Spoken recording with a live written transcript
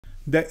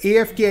The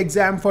AFK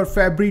exam for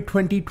February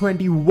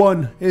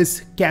 2021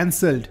 is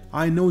cancelled.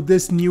 I know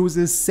this news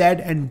is sad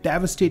and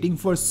devastating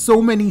for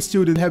so many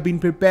students who have been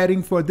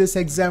preparing for this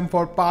exam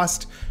for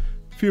past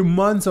few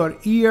months or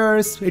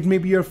years. It may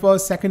be your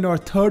first, second or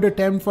third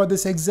attempt for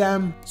this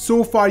exam.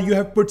 So far you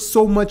have put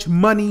so much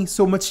money,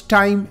 so much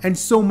time and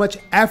so much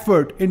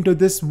effort into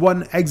this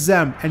one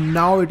exam, and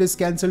now it is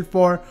cancelled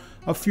for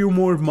a few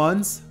more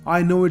months.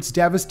 I know it's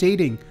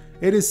devastating.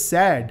 It is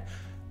sad,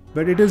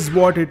 but it is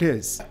what it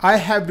is. I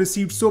have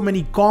received so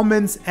many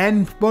comments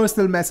and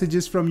personal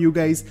messages from you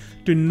guys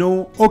to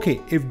know, okay,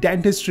 if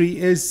dentistry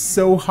is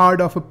so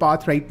hard of a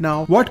path right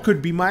now, what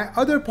could be my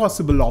other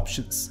possible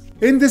options?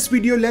 In this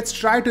video, let's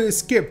try to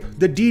skip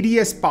the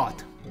DDS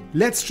path.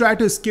 Let's try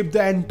to skip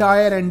the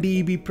entire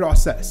NDEB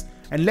process.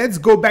 And let's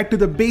go back to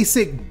the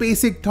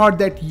basic thought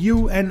that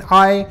you and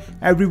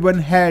everyone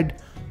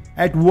had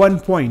at one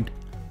point.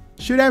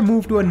 Should I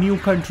move to a new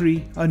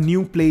country, a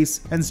new place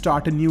and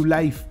start a new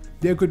life?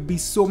 There could be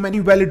so many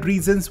valid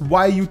reasons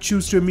why you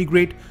choose to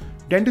immigrate.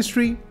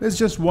 Dentistry is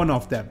just one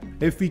of them.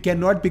 If we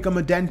cannot become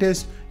a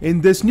dentist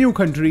in this new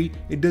country,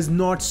 it does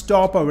not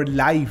stop our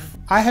life.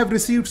 I have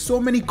received so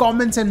many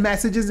comments and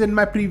messages in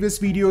my previous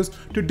videos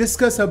to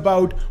discuss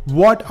about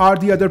what are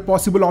the other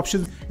possible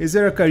options. Is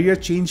there a career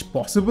change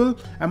possible?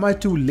 Am I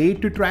too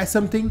late to try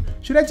something?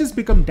 Should I just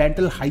become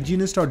dental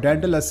hygienist or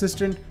dental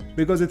assistant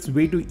because it's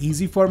way too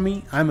easy for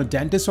me? I'm a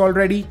dentist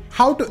already.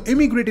 How to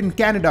immigrate in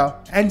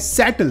Canada and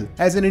settle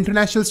as an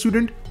international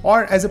student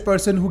or as a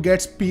person who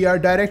gets PR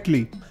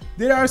directly?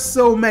 There are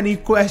so many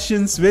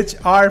questions which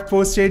are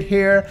posted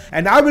here,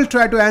 and I will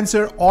try to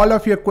answer all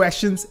of your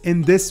questions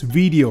in this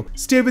video.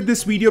 Stay with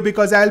this video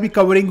because I'll be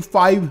covering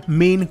 5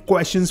 main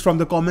questions from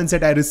the comments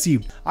that I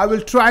received. I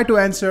will try to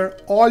answer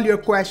all your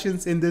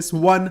questions in this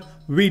one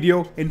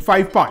video in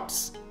 5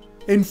 parts.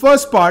 In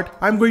first part,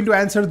 I'm going to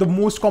answer the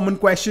most common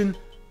question.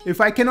 If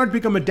I cannot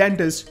become a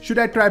dentist, should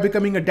I try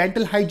becoming a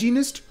dental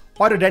hygienist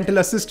or a dental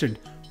assistant?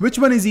 Which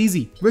one is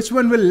easy? Which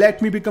one will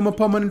let me become a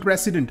permanent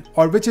resident?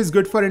 Or which is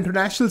good for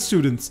international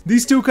students?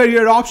 These 2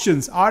 career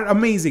options are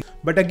amazing.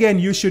 But again,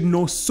 you should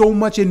know so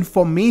much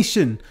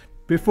information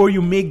before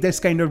you make this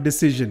kind of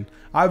decision.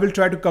 I will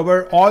try to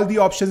cover all the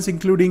options,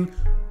 including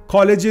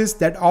colleges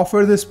that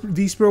offer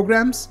these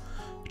programs,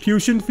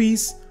 tuition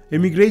fees,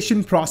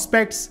 immigration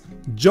prospects,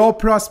 job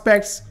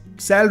prospects,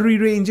 salary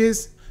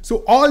ranges.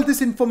 So all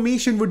this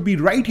information would be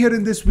right here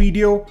in this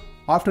video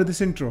after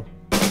this intro.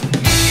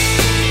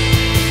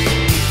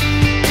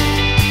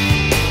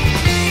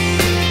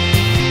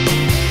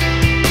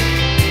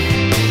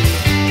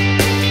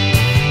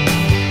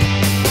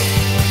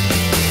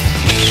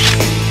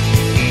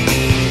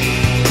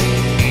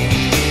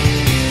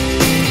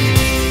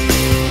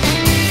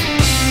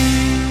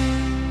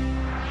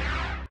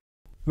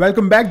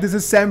 Welcome back, this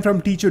is Sam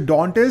from Teacher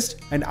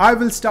Dentist, and I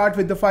will start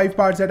with the 5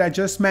 parts that I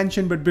just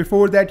mentioned. But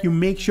before that, you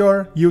make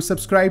sure you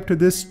subscribe to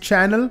this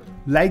channel,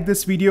 like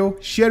this video,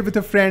 share with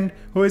a friend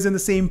who is in the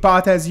same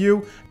path as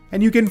you,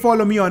 and you can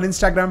follow me on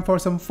Instagram for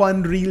some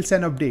fun reels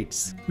and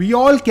updates. We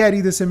all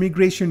carry this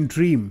immigration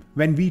dream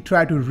when we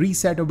try to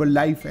reset our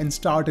life and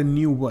start a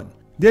new one.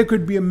 There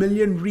could be a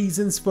million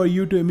reasons for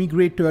you to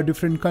immigrate to a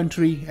different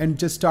country and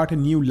just start a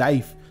new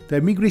life. The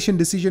immigration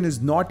decision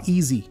is not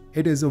easy.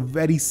 It is a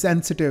very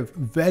sensitive,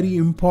 very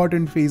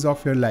important phase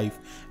of your life.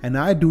 And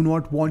I do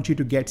not want you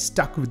to get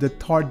stuck with the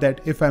thought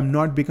that if I'm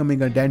not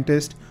becoming a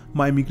dentist,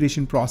 my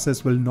immigration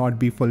process will not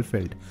be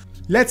fulfilled.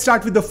 Let's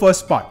start with the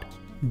first part.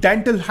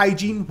 Dental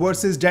hygiene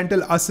versus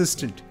dental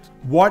assistant.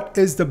 What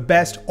is the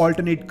best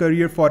alternate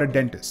career for a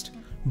dentist?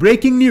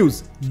 Breaking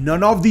news,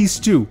 none of these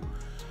 2.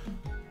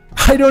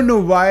 I don't know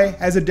why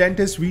as a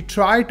dentist we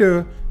try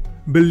to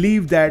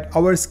believe that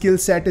our skill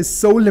set is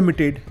so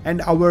limited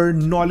and our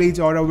knowledge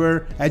or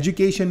our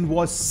education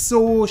was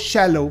so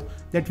shallow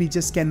that we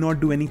just cannot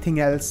do anything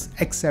else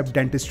except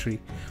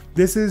dentistry.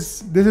 This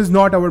is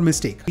not our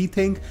mistake. We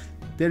think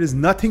there is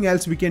nothing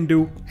else we can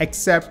do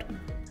except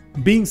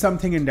being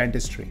something in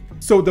dentistry.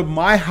 So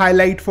my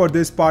highlight for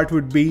this part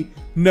would be,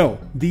 no,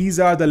 these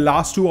are the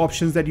last 2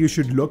 options that you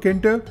should look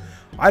into.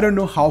 I don't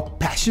know how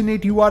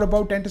passionate you are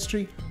about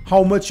dentistry,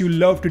 how much you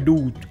love to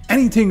do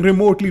anything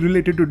remotely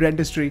related to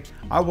dentistry.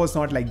 I was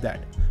not like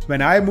that.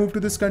 When I moved to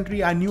this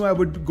country, I knew I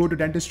would go to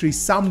dentistry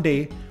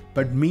someday,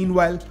 but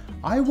meanwhile,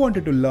 I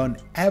wanted to learn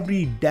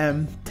every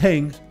damn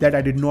thing that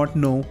I did not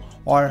know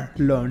or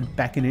learn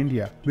back in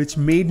India, which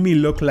made me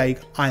look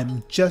like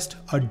I'm just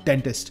a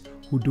dentist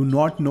who do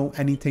not know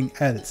anything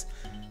else.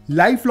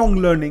 Lifelong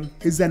learning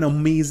is an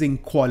amazing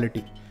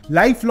quality.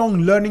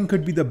 Lifelong learning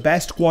could be the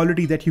best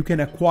quality that you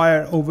can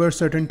acquire over a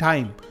certain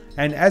time.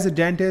 And as a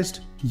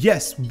dentist,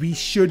 yes, we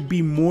should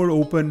be more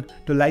open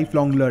to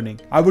lifelong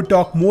learning. I would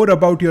talk more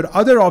about your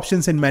other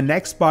options in my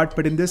next part,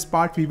 but in this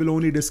part, we will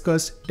only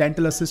discuss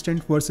dental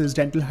assistant versus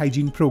dental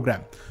hygiene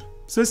program.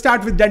 So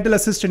start with dental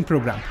assistant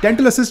program.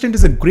 Dental assistant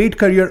is a great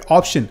career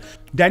option.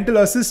 Dental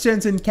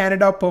assistants in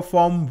Canada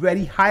perform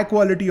very high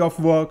quality of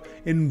work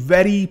in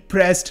very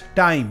pressed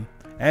time.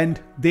 and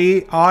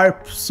they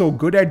are so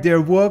good at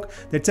their work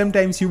that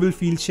sometimes you will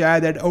feel shy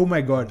that, oh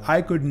my god,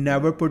 I could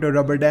never put a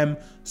rubber dam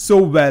so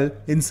well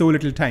in so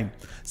little time.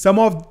 Some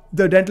of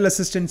the dental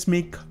assistants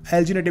make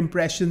alginate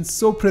impressions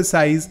so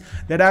precise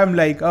that I'm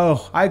like,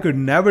 oh, I could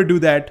never do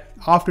that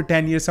after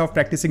 10 years of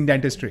practicing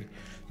dentistry.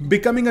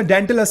 Becoming a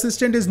dental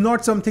assistant is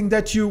not something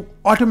that you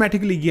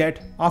automatically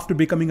get after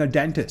becoming a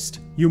dentist.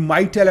 You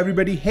might tell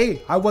everybody,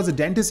 hey, I was a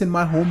dentist in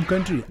my home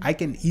country. I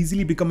can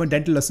easily become a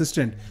dental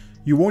assistant.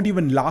 You won't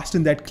even last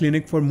in that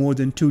clinic for more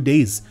than 2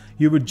 days.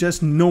 You would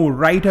just know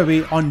right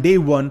away on day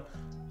one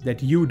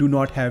that you do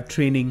not have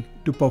training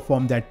to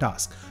perform that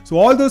task. So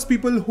all those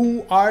people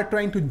who are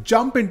trying to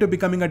jump into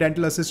becoming a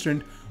dental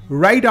assistant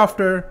right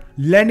after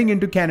landing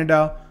into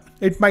Canada,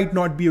 it might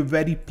not be a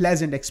very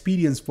pleasant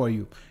experience for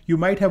you. You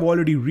might have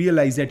already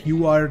realized that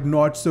you are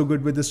not so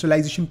good with the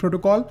sterilization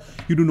protocol.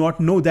 You do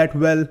not know that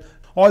well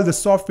all the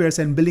softwares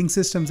and billing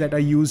systems that are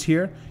used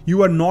here.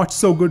 You are not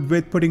so good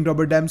with putting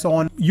rubber dams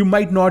on. You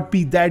might not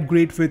be that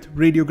great with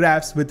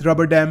radiographs, with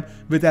rubber dam,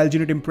 with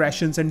alginate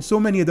impressions, and so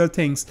many other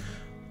things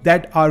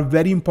that are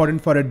very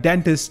important for a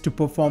dentist to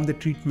perform the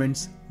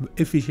treatments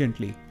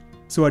efficiently.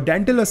 So a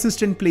dental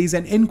assistant plays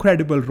an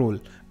incredible role,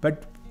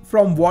 but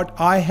from what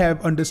I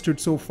have understood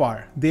so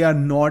far, they are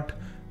not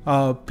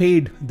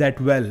paid that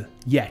well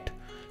yet.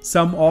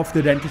 Some of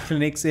the dental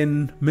clinics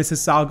in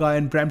Mississauga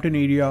and Brampton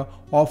area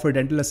offer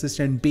dental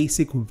assistant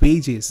basic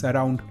wages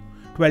around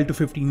 $12 to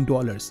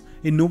 $15.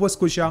 In Nova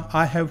Scotia,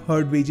 I have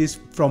heard wages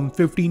from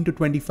 $15 to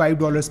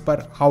 $25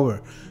 per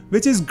hour,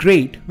 which is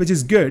great, which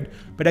is good.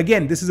 But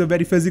again, this is a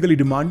very physically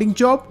demanding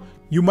job.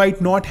 You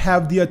might not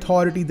have the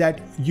authority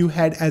that you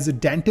had as a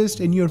dentist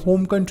in your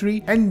home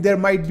country, and there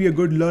might be a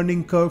good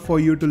learning curve for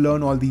you to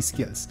learn all these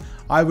skills.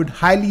 I would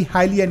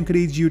highly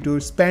encourage you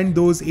to spend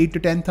those $8,000 to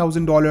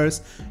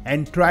 $10,000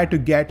 and try to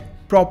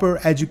get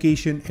proper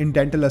education in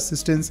dental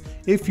assistance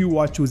if you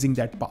are choosing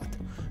that path.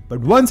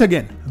 But once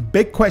again,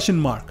 big question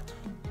mark.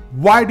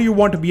 Why do you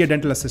want to be a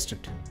dental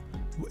assistant?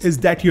 Is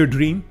that your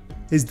dream?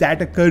 Is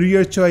that a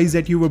career choice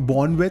that you were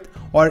born with?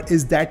 Or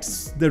is that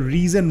the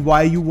reason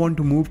why you want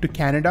to move to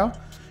Canada?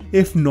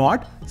 If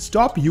not,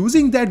 stop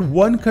using that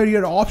one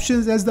career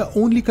option as the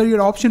only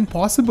career option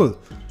possible.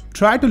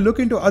 Try to look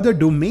into other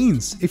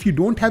domains. If you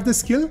don't have the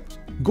skill,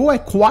 go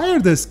acquire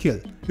the skill.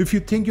 If you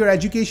think your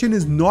education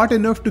is not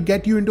enough to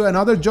get you into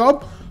another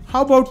job,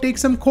 how about take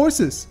some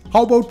courses?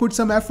 How about put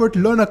some effort,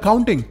 learn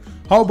accounting?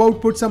 How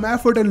about put some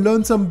effort and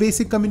learn some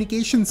basic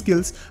communication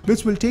skills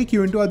which will take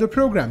you into other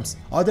programs,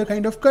 other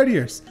kind of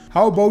careers?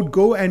 How about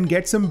go and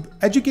get some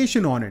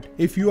education on it?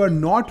 If you are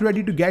not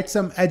ready to get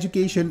some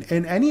education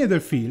in any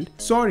other field,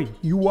 sorry,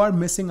 you are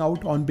missing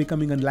out on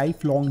becoming a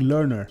lifelong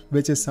learner,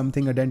 which is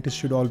something a dentist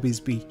should always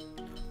be.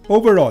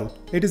 Overall,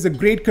 it is a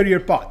great career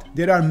path.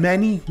 There are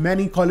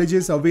many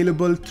colleges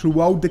available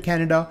throughout the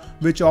Canada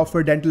which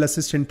offer dental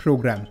assistant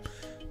program.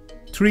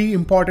 3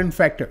 important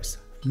factors.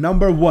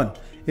 Number 1,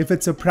 if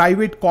it's a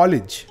private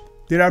college,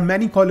 there are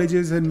many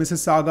colleges in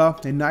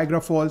Mississauga, in Niagara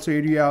Falls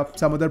area,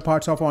 some other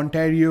parts of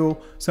Ontario,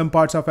 some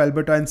parts of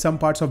Alberta, and some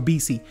parts of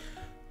BC.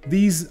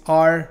 These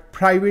are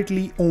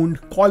privately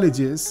owned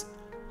colleges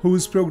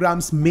whose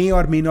programs may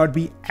or may not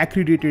be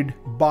accredited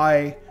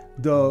by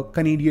the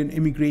Canadian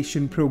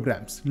immigration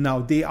programs. Now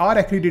they are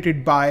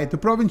accredited by the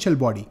provincial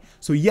body.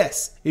 So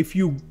yes, if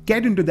you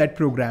get into that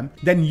program,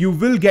 then you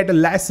will get a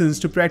license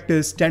to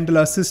practice dental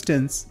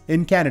assistance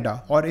in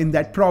Canada or in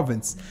that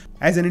province.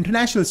 As an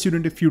international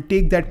student, if you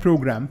take that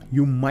program,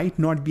 you might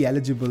not be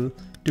eligible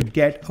to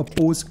get a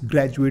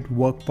postgraduate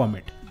work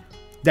permit.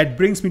 That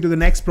brings me to the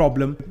next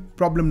problem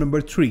number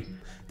 3,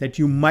 that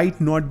you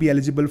might not be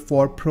eligible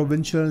for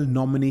provincial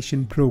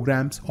nomination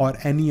programs or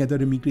any other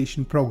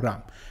immigration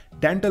program.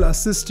 Dental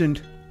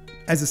assistant,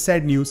 as a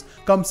sad news,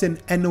 comes in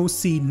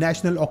NOC,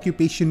 National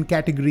Occupation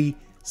Category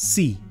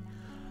C.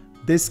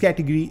 This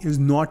category is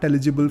not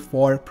eligible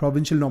for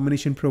provincial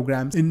nomination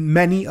programs in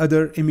many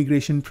other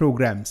immigration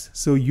programs.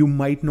 So you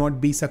might not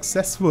be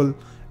successful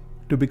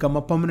to become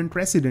a permanent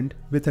resident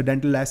with a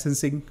dental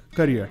licensing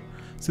career.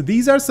 So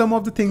these are some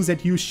of the things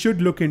that you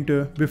should look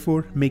into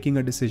before making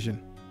a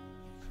decision.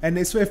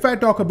 And so if I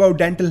talk about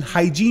dental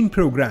hygiene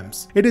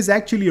programs, it is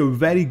actually a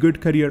very good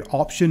career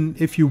option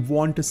if you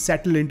want to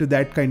settle into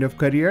that kind of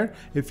career.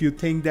 If you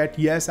think that,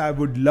 yes, I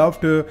would love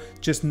to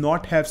just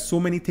not have so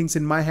many things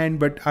in my hand,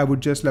 but I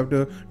would just love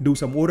to do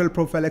some oral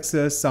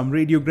prophylaxis, some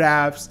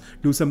radiographs,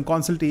 do some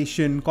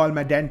consultation, call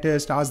my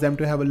dentist, ask them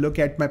to have a look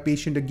at my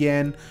patient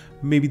again.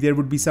 Maybe there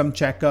would be some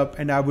checkup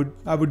and I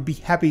would be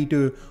happy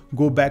to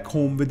go back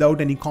home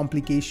without any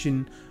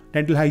complication.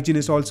 Dental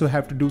hygienists also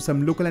have to do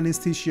some local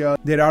anesthesia.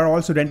 There are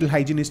also dental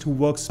hygienists who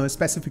work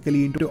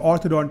specifically into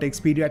orthodontics,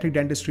 pediatric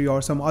dentistry,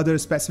 or some other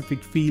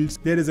specific fields.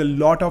 There is a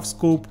lot of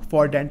scope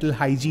for dental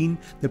hygiene.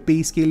 The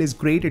pay scale is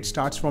great. It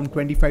starts from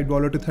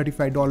 $25 to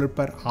 $35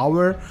 per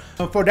hour.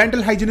 For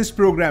dental hygienist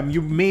program,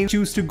 you may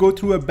choose to go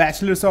through a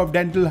Bachelor's of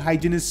Dental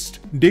Hygienist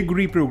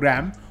degree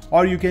program,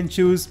 or you can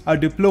choose a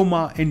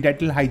diploma in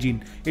dental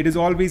hygiene. It is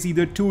always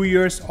either 2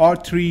 years or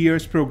 3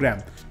 years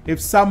program. If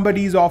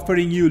somebody is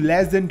offering you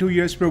less than 2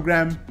 years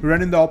program,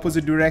 run in the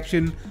opposite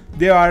direction.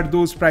 There are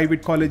those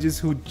private colleges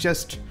who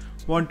just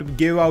want to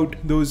give out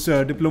those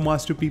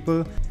diplomas to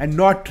people and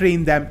not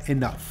train them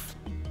enough.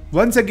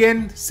 Once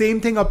again,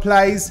 same thing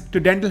applies to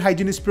dental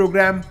hygienist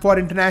program for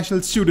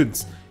international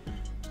students.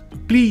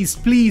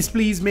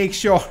 Please make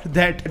sure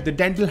that the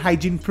dental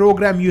hygiene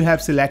program you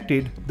have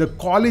selected, the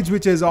college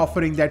which is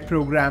offering that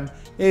program,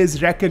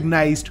 is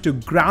recognized to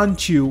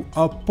grant you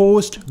a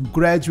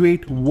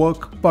postgraduate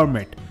work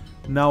permit.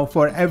 Now,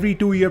 for every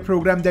 2-year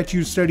program that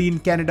you study in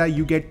Canada,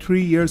 you get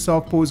 3 years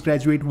of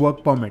postgraduate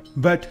work permit.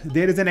 But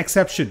there is an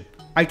exception.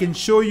 I can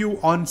show you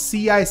on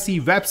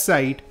CIC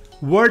website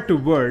word to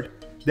word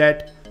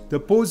that the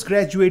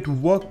postgraduate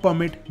work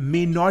permit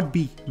may not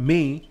be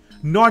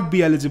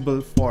eligible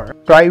for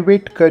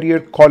private career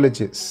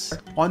colleges.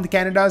 On the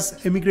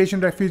Canada's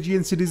Immigration, Refugee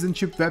and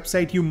Citizenship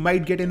website, you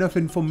might get enough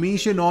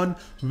information on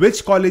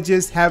which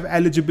colleges have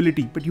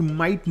eligibility, but you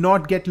might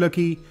not get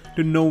lucky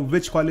to know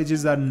which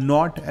colleges are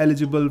not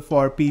eligible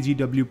for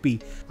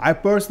PGWP. I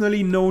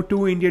personally know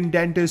 2 Indian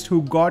dentists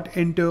who got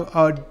into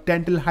a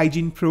dental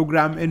hygiene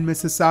program in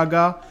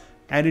Mississauga,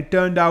 and it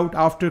turned out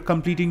after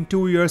completing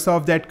 2 years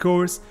of that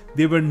course,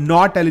 they were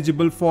not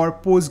eligible for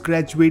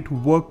postgraduate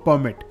work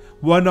permit.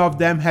 One of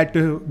them had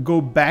to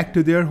go back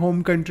to their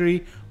home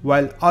country,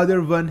 while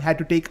other one had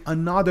to take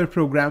another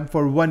program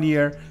for 1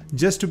 year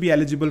just to be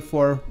eligible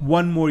for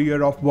 1 more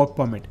year of work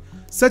permit.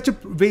 Such a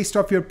waste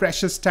of your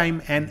precious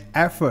time and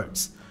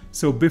efforts.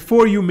 So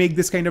before you make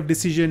this kind of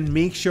decision,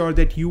 make sure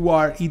that you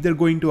are either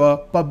going to a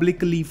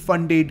publicly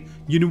funded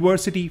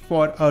university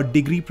for a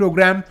degree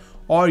program,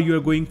 or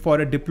you're going for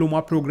a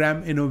diploma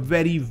program in a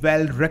very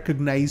well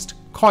recognized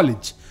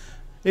college.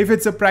 If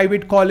it's a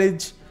private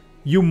college,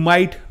 you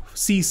might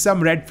see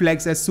some red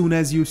flags as soon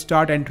as you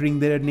start entering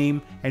their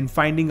name and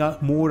finding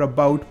out more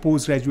about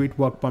postgraduate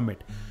work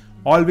permit.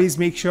 Always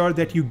make sure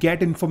that you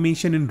get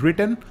information in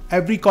written.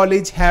 Every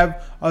college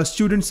have a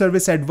student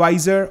service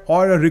advisor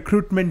or a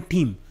recruitment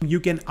team.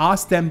 You can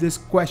ask them this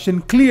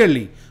question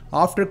clearly.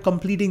 After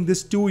completing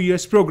this 2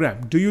 years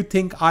program, do you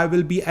think I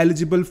will be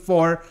eligible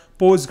for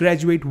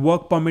postgraduate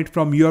work permit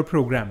from your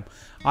program?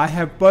 I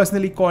have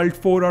personally called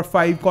 4 or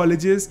 5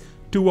 colleges.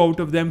 2 out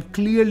of them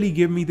clearly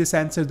give me this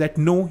answer that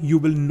no, you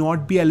will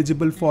not be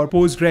eligible for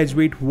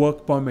postgraduate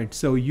work permit.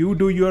 So you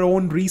do your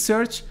own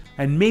research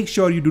and make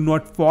sure you do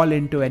not fall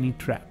into any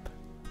trap.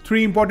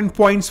 3 important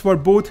points for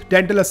both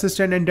dental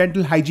assistant and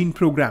dental hygiene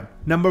program.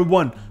 Number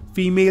 1,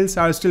 females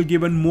are still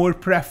given more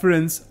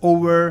preference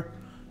over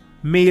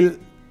male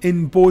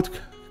in both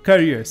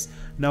careers.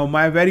 Now,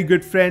 my very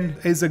good friend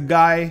is a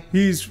guy,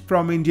 he's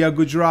from India,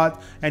 Gujarat,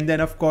 and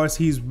then of course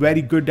he's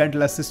very good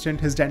dental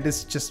assistant. His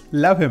dentists just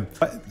love him.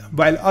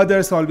 While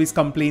others always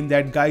complain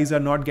that guys are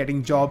not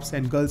getting jobs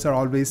and girls are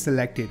always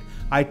selected.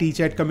 I teach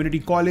at community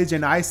college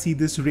and I see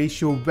this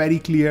ratio very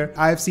clear.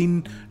 I have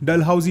seen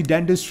Dalhousie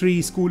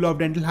Dentistry, School of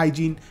Dental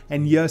Hygiene,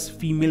 and yes,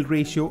 female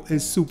ratio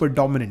is super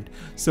dominant.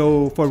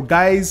 So for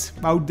guys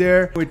out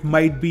there, it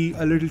might be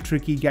a little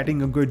tricky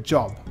getting a good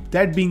job.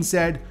 That being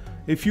said,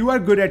 if you are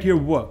good at your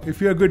work,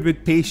 if you are good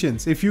with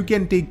patients, if you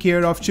can take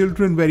care of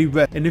children very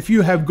well, and if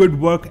you have good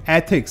work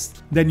ethics,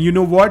 then you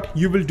know what?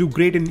 You will do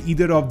great in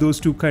either of those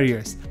 2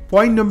 careers.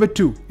 Point number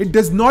 2, it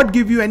does not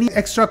give you any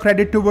extra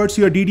credit towards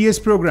your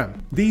DDS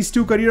program. These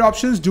 2 career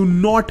options do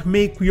not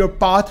make your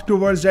path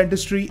towards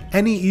dentistry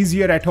any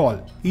easier at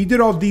all.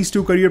 Either of these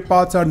 2 career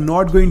paths are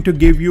not going to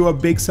give you a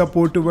big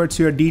support towards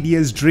your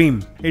DDS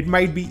dream. It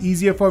might be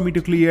easier for me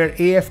to clear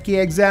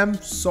AFK exam.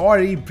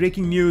 Sorry,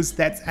 breaking news,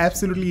 that's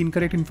absolutely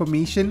incorrect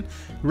information.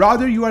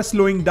 Rather, you are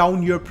slowing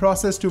down your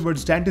process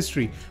towards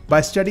dentistry by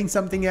studying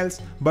something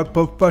else but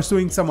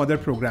pursuing some other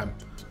program.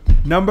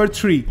 Number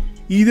 3,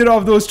 either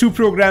of those 2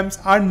 programs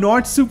are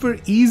not super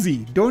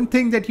easy. Don't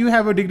think that you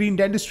have a degree in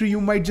dentistry,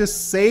 you might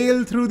just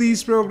sail through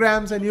these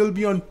programs and you'll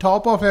be on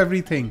top of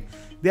everything.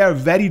 They are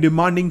very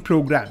demanding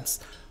programs.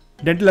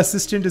 Dental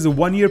assistant is a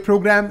 1-year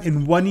program.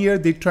 In 1 year,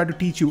 they try to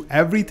teach you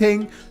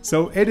everything.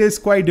 So it is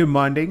quite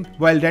demanding.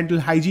 While dental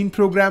hygiene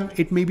program,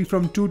 it may be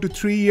from 2 to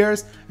 3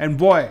 years. And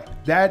boy,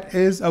 that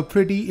is a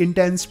pretty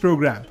intense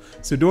program.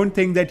 So don't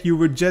think that you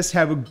would just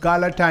have a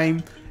gala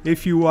time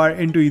if you are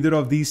into either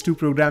of these 2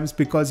 programs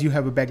because you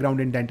have a background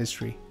in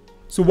dentistry.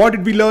 So what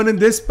did we learn in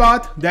this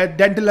path? That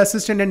dental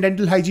assistant and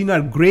dental hygiene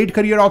are great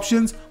career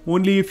options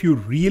only if you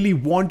really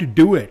want to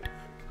do it.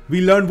 We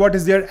learned what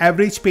is their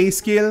average pay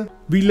scale.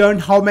 We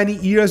learned how many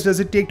years does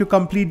it take to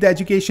complete the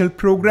educational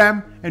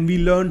program, and we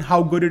learned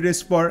how good it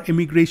is for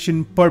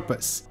immigration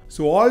purpose.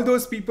 So all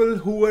those people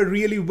who were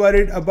really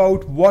worried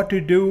about what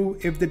to do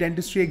if the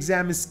dentistry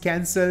exam is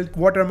cancelled,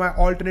 what are my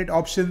alternate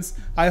options?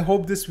 I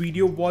hope this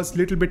video was a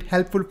little bit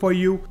helpful for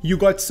you. You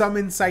got some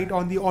insight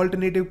on the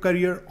alternative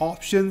career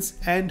options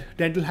and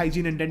dental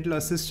hygiene and dental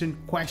assistant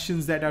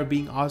questions that are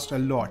being asked a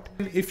lot.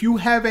 If you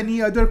have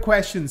any other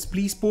questions,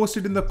 please post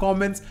it in the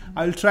comments.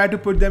 I'll try to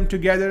put them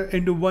together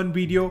into one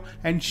video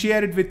and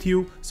share it with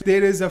you, so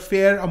there is a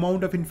fair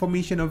amount of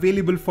information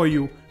available for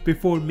you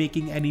before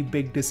making any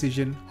big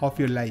decision of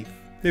your life.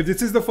 If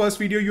this is the first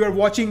video you are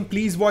watching,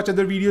 please watch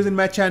other videos in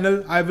my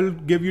channel. I will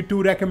give you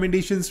 2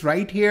 recommendations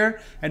right here.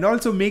 And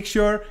also make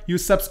sure you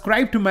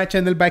subscribe to my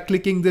channel by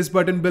clicking this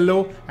button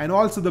below and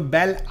also the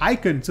bell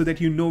icon so that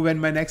you know when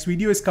my next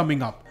video is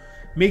coming up.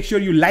 Make sure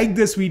you like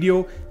this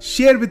video,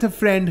 share with a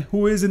friend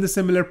who is in the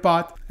similar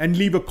path, and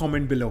leave a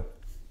comment below.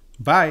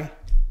 Bye.